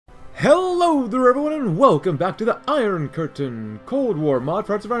Hello there everyone and welcome back to the Iron Curtain Cold War mod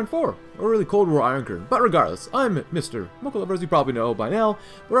for Hearts of Iron 4. Or really Cold War Iron Curtain. But regardless, I'm Mr. Mochalover, as you probably know by now.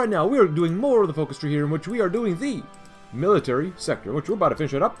 But right now we are doing more of the focus tree here, in which we are doing the military sector, which we're about to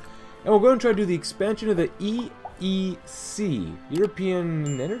finish it up. And we're going to try to do the expansion of the EEC.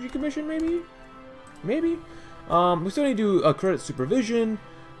 European Energy Commission, maybe? Maybe? We still need to do credit supervision.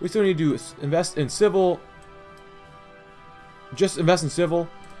 We still need to invest in civil. Just invest in civil.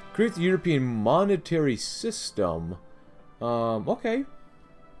 Create the European monetary system. Okay.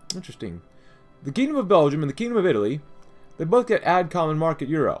 Interesting. The Kingdom of Belgium and the Kingdom of Italy, they both get add common market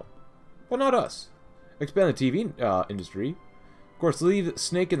euro. But not us. Expand the TV industry. Of course, leave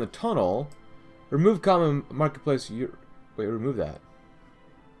snake in the tunnel. Remove common marketplace euro. Wait, remove that.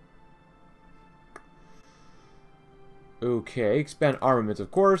 Okay, expand armaments,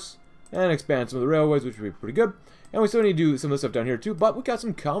 of course. And expand some of the railways, which would be pretty good. And we still need to do some of the stuff down here too, but we got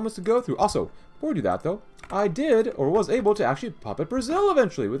some comments to go through. Also, before we do that though, I did, or was able to actually puppet Brazil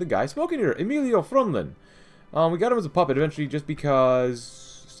eventually with a guy smoking here, Emilio Fronlin. We got him as a puppet eventually just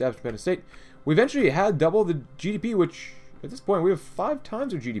because Stabs Japan State. We eventually had double the GDP, which at this point we have 5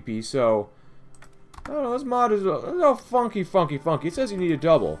 times our GDP, so I don't know, this mod is a little funky. It says you need a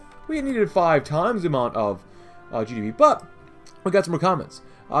double. We needed 5 times the amount of GDP, but we got some more comments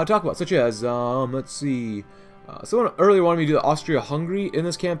to talk about, such as, let's see. Someone earlier wanted me to do the Austria-Hungary in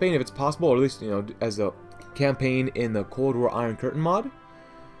this campaign, if it's possible, or at least, you know, as a campaign in the Cold War Iron Curtain mod.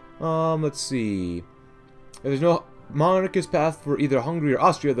 Let's see. If there's no monarchist path for either Hungary or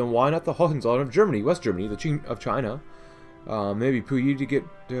Austria, then why not the Hohenzollern of Germany, West Germany, the Qing of China? Maybe Puyi to get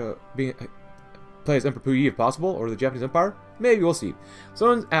play as Emperor Puyi if possible, or the Japanese Empire? Maybe, we'll see.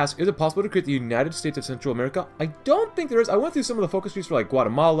 Someone asked, is it possible to create the United States of Central America? I don't think there is. I went through some of the focus trees for like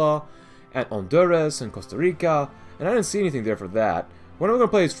Guatemala, and Honduras, and Costa Rica, and I didn't see anything there for that. When am I going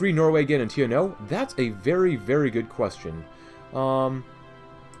to play as Free Norway again in TNO? That's a very, very good question. And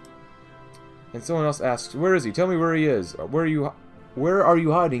someone else asks, where is he? Tell me where he is. Where are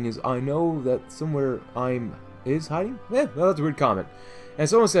you hiding? Is I know that somewhere is hiding? Yeah, no, that's a weird comment. And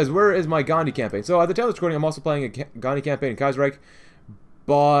someone says, where is my Gandhi campaign? So at the time of this recording, I'm also playing a Gandhi campaign in Kaiserreich,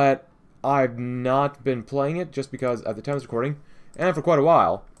 but I've not been playing it just because at the time of this recording, and for quite a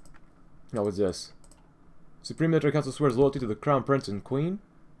while. Now, what's this? Supreme Military Council swears loyalty to the Crown Prince and Queen.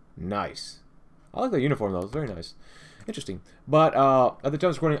 Nice. I like that uniform, though. It's very nice. Interesting. But, at the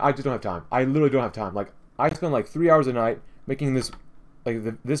time of recording, I just don't have time. I literally don't have time. Like, I spend, like, 3 hours a night making this, like,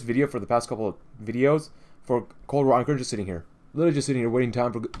 this video for the past couple of videos for Cold War Iron Curtain, just sitting here. Literally just sitting here waiting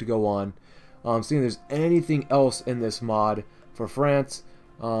time to go on. Seeing if there's anything else in this mod for France.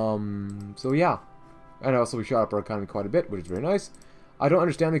 So, yeah. And also, we shot up our economy quite a bit, which is very nice. I don't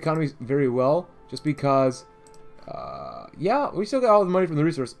understand the economy very well, just because, yeah, we still got all the money from the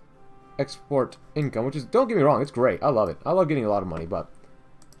resource export income, which is, don't get me wrong, it's great. I love it. I love getting a lot of money, but,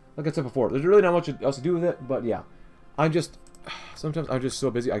 like I said before, there's really not much else to do with it, but yeah. Sometimes I'm just so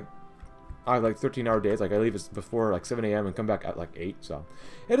busy, I have like 13-hour days, like I leave before like 7 a.m. and come back at like 8, so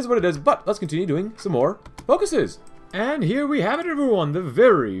it is what it is, but let's continue doing some more focuses. And here we have it, everyone, the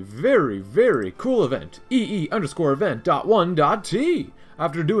very, very, very cool event, EE_event.1.t,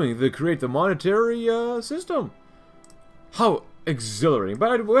 after doing the create the monetary system. How exhilarating.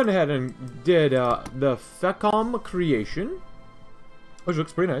 But I went ahead and did the FECOM creation, which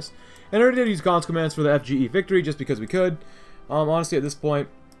looks pretty nice. And I already did use cons commands for the FGE victory, just because we could. Honestly, at this point,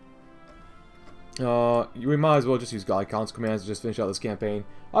 we might as well just use cons commands to just finish out this campaign.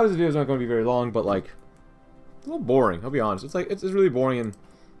 Obviously, the videos aren't going to be very long, but like, a little boring, I'll be honest. It's like, it's really boring, and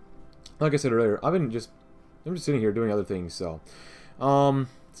like I said earlier, I'm just sitting here doing other things, so. So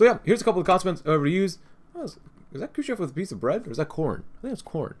yeah, here's a couple of consequences I've already used. Oh, is that Khrushchev with a piece of bread, or is that corn? I think it's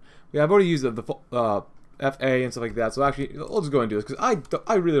corn. Yeah, I've already used the FA and stuff like that, so actually, let's just go and do this, because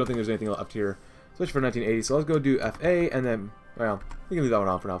I really don't think there's anything left here, especially for 1980, so let's go do FA, and then, well, we can leave that one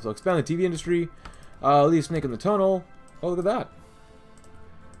on for now. So expand the TV industry, leave snake in the tunnel. Oh, look at that.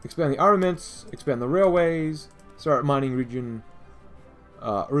 Expand the armaments, expand the railways, start mining region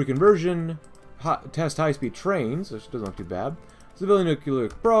reconversion, test high-speed trains, which doesn't look too bad. Civilian nuclear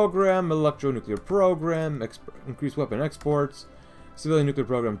program, electro-nuclear program, increase weapon exports, civilian nuclear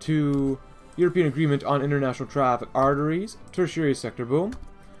program 2, European agreement on international traffic arteries, tertiary sector boom,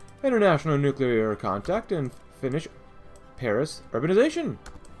 international nuclear contact, and finish Paris urbanization.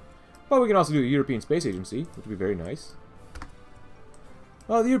 But we can also do a European Space Agency, which would be very nice.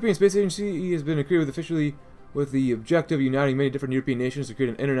 The European Space Agency has been agreed officially with the objective of uniting many different European nations to create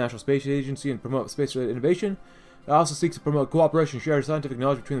an international space agency and promote space-related innovation. It also seeks to promote cooperation and share scientific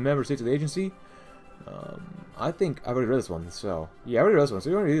knowledge between the member states of the agency. I think I've already read this one, so... Yeah, I already read this one, so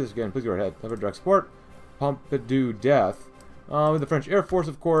you want to read this again, please go ahead. Lever direct support. Pompidou Death. With the French Air Force,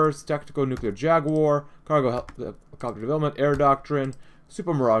 of course. Tactical Nuclear Jaguar. Cargo Helicopter Development. Air Doctrine.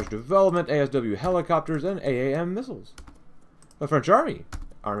 Super Mirage Development. ASW Helicopters. And AAM Missiles. The French Army.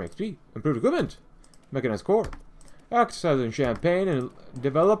 Army XP. Improved Equipment. Mechanized Corps. Exercise in Champagne and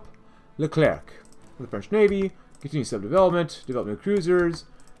develop Leclerc. The French Navy. Continue sub-development. Develop new cruisers.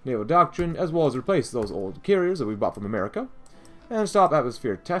 Naval Doctrine. As well as replace those old carriers that we bought from America. And stop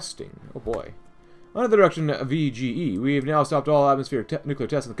atmosphere testing. Oh boy. Under the direction of VGE, we have now stopped all atmospheric nuclear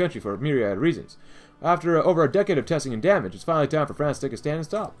tests in the country for a myriad of reasons. After over a decade of testing and damage, it's finally time for France to take a stand and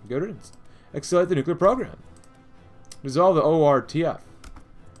stop. Good riddance. Accelerate the nuclear program. Dissolve the ORTF.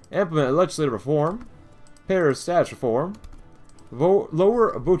 Implement legislative reform. Paris status reform.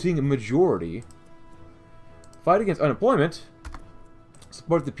 Lower voting majority. Fight against unemployment.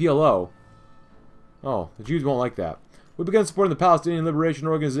 Support the PLO. Oh, the Jews won't like that. We began supporting the Palestinian Liberation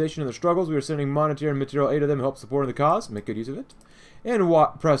Organization in their struggles. We are sending monetary and material aid to them to help support the cause. Make good use of it. And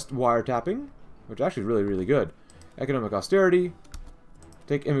pressed wiretapping, which actually is really, really good. Economic austerity.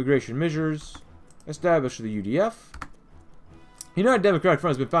 Take immigration measures. Establish the UDF. United Democratic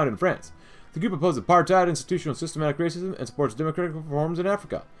Front has been founded in France. The group opposes apartheid, institutional systematic racism, and supports democratic reforms in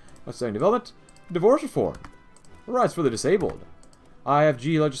Africa. Outstanding development. Divorce reform. Rights for the disabled.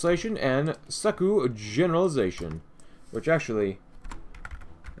 IFG legislation and SACU generalization. Which actually,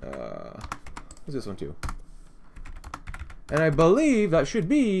 what's this one too? And I believe that should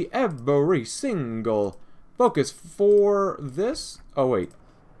be every single focus for this. Oh wait,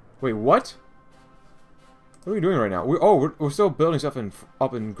 what? What are we doing right now? We're still building stuff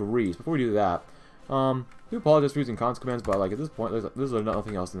up in Greece. Before we do that, we apologize for using cons commands, but like at this point, there's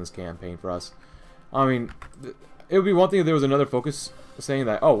nothing else in this campaign for us. I mean, it would be one thing if there was another focus saying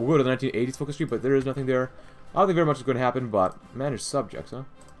that, oh, we'll go to the 1980s focus tree, but there is nothing there. I don't think very much is going to happen, but manage subjects, huh?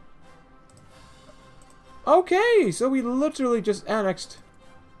 Okay, so we literally just annexed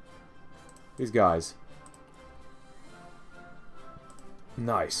these guys.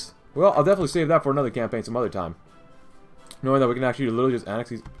 Nice. Well, I'll definitely save that for another campaign some other time. Knowing that we can actually literally just annex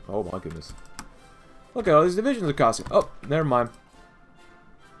these... Oh my goodness. Look at all these divisions are costing. Oh, never mind.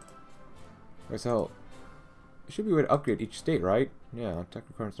 Okay, so... There should be a way to upgrade each state, right? Yeah, tech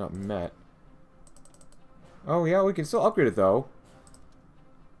requirements not met. Oh yeah, we can still upgrade it though.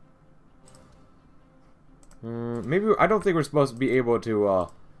 Maybe I don't think we're supposed to be able to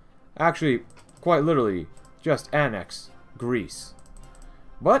actually, quite literally, just annex Greece.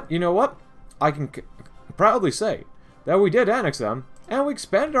 But you know what? I can proudly say that we did annex them, and we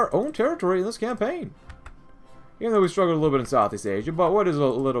expanded our own territory in this campaign. Even though we struggled a little bit in Southeast Asia, but what is a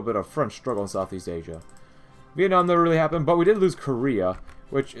little bit of French struggle in Southeast Asia? Vietnam never really happened, but we did lose Korea,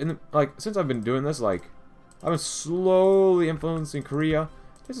 which since I've been doing this, like. I've been slowly influencing Korea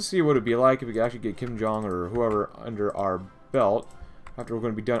just to see what it would be like if we could actually get Kim Jong or whoever under our belt after we're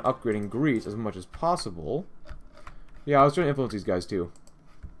going to be done upgrading Greece as much as possible. Yeah, I was trying to influence these guys too.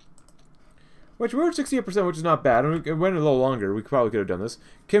 Which we were at 68%, which is not bad. And we went a little longer. We probably could have done this.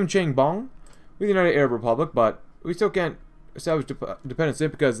 Kim Chang Bong with the United Arab Republic, but we still can't establish dependence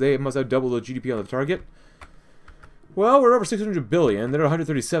because they must have double the GDP on the target. Well, we're over 600 billion. They're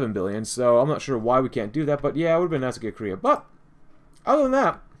 137 billion, so I'm not sure why we can't do that. But yeah, it would have been nice to get Korea. But other than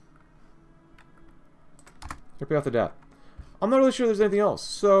that, to pay off the debt, I'm not really sure there's anything else.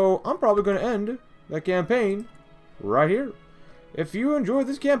 So I'm probably going to end that campaign right here. If you enjoyed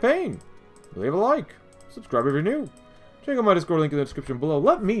this campaign, leave a like, subscribe if you're new. Check out my Discord link in the description below.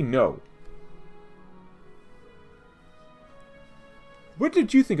 Let me know. What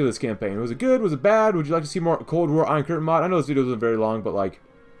did you think of this campaign? Was it good? Was it bad? Would you like to see more Cold War Iron Curtain mod? I know this video wasn't very long, but like...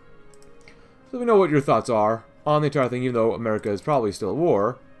 So let me know what your thoughts are on the entire thing, even though America is probably still at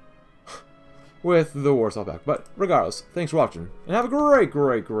war with the Warsaw Pact. But regardless, thanks for watching, and have a great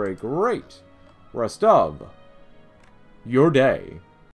rest of your day.